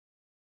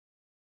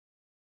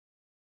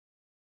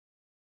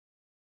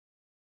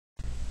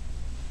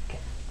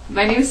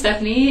My name is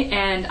Stephanie,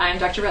 and I'm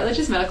Dr.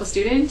 Rutledge's medical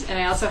student, and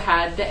I also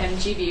had the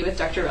MGB with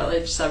Dr.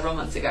 Rutledge several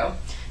months ago.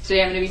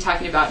 Today I'm going to be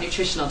talking about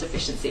nutritional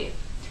deficiency.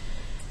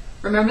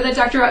 Remember that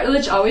Dr.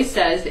 Rutledge always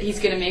says that he's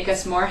going to make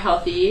us more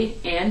healthy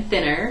and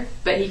thinner,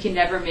 but he can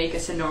never make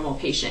us a normal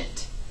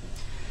patient.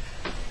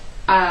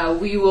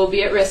 We will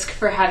be at risk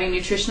for having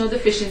nutritional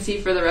deficiency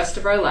for the rest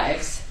of our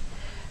lives,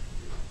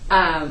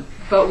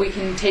 but we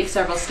can take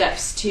several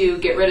steps to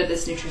get rid of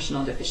this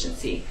nutritional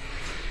deficiency.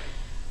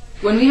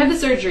 When we have the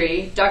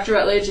surgery, Dr.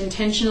 Rutledge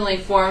intentionally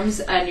forms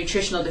a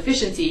nutritional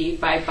deficiency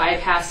by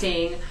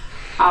bypassing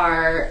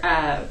our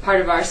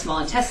part of our small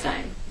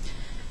intestine.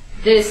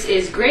 This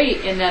is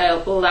great in that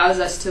it allows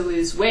us to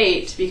lose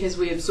weight because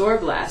we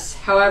absorb less.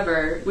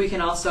 However, we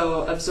can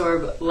also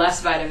absorb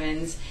less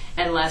vitamins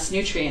and less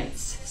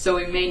nutrients. So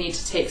we may need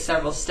to take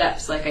several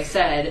steps, like I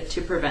said,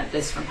 to prevent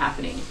this from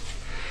happening.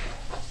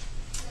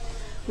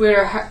 We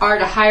are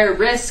at a higher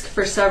risk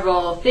for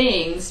several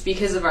things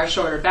because of our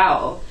shorter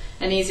bowel,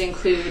 and these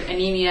include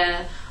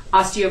anemia,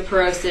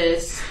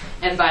 osteoporosis,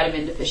 and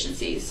vitamin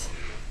deficiencies.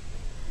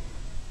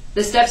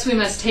 The steps we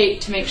must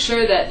take to make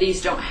sure that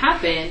these don't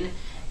happen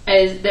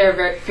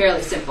they're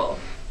fairly simple.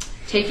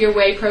 Take your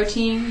whey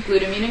protein,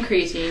 glutamine, and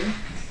creatine.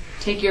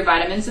 Take your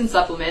vitamins and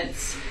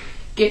supplements.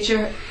 Get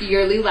your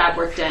yearly lab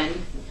work done.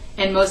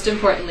 And most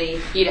importantly,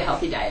 eat a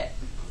healthy diet.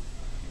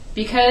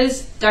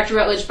 Because Dr.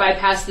 Rutledge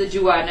bypassed the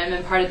duodenum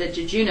and part of the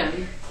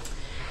jejunum,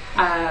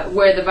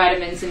 where the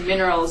vitamins and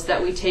minerals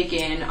that we take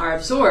in are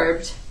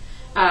absorbed,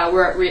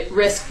 we're at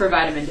risk for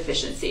vitamin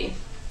deficiency.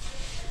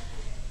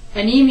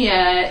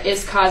 Anemia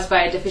is caused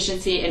by a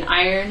deficiency in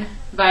iron,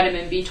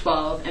 vitamin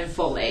B12, and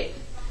folate.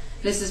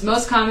 This is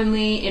most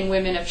commonly in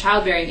women of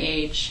childbearing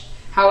age.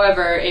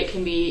 However, it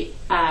can be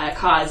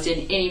caused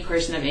in any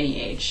person of any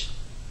age.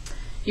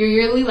 Your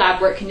yearly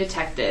lab work can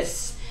detect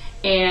this,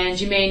 and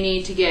you may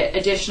need to get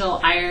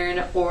additional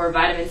iron or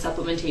vitamin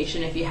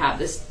supplementation if you have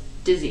this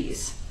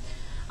disease.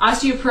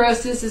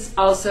 Osteoporosis is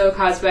also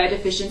caused by a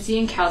deficiency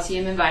in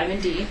calcium and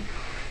vitamin D.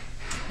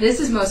 This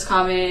is most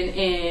common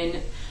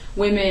in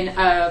women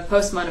of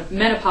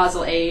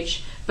postmenopausal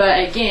age,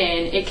 but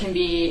again, it can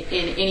be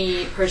in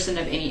any person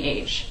of any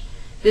age.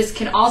 This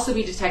can also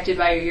be detected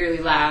by your yearly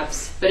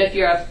labs, but if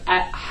you're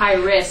at high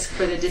risk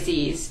for the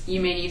disease,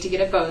 you may need to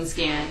get a bone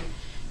scan,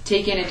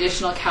 take in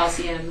additional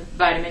calcium,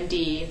 vitamin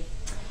D,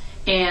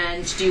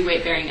 and do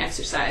weight-bearing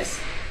exercise.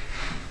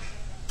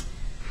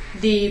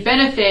 The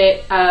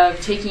benefit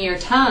of taking your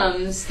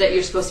Tums that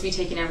you're supposed to be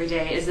taking every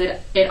day is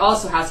that it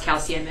also has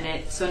calcium in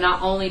it, so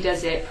not only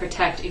does it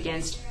protect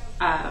against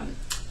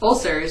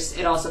ulcers,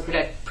 it also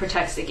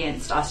protects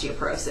against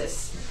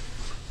osteoporosis.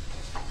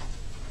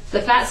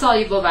 The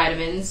fat-soluble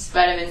vitamins,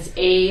 vitamins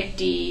A,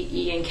 D,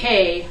 E, and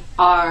K,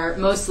 are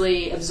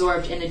mostly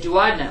absorbed in the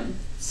duodenum.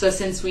 So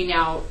since we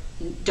now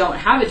don't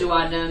have a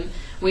duodenum,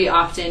 we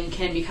often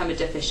can become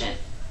deficient.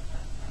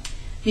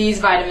 These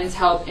vitamins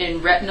help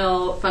in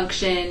retinal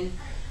function,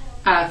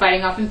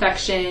 fighting off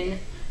infection,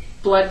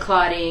 blood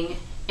clotting,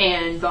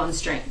 and bone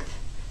strength.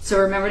 So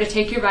remember to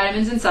take your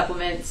vitamins and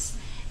supplements,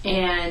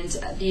 and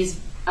these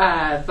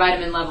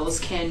vitamin levels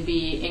can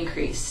be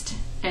increased,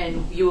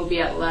 and you will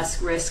be at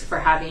less risk for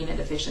having a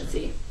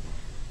deficiency.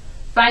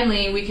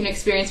 Finally, we can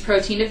experience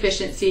protein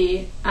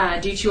deficiency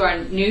due to our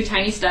new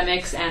tiny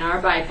stomachs and our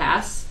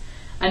bypass.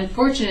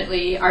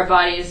 Unfortunately, our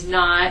body is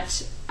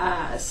not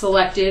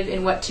selective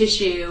in what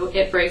tissue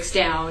it breaks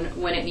down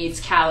when it needs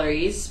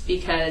calories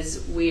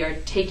because we are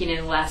taking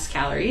in less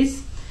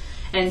calories.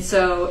 And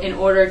so in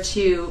order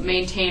to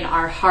maintain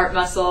our heart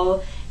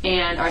muscle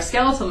and our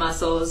skeletal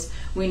muscles,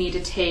 we need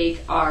to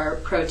take our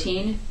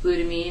protein,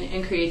 glutamine,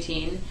 and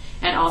creatine,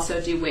 and also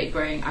do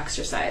weight-bearing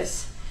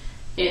exercise.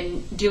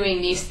 In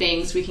doing these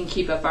things, we can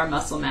keep up our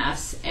muscle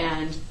mass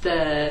and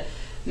the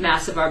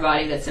mass of our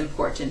body that's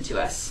important to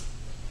us.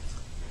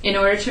 In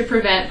order to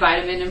prevent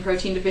vitamin and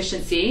protein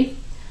deficiency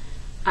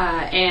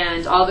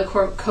and all the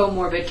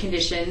comorbid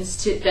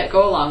conditions that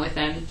go along with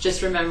them,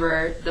 just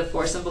remember the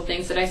 4 simple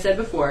things that I said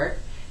before.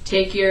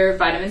 Take your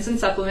vitamins and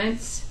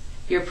supplements,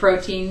 your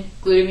protein,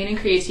 glutamine, and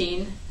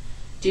creatine,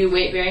 do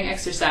weight-bearing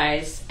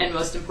exercise, and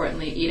most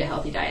importantly, eat a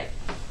healthy diet.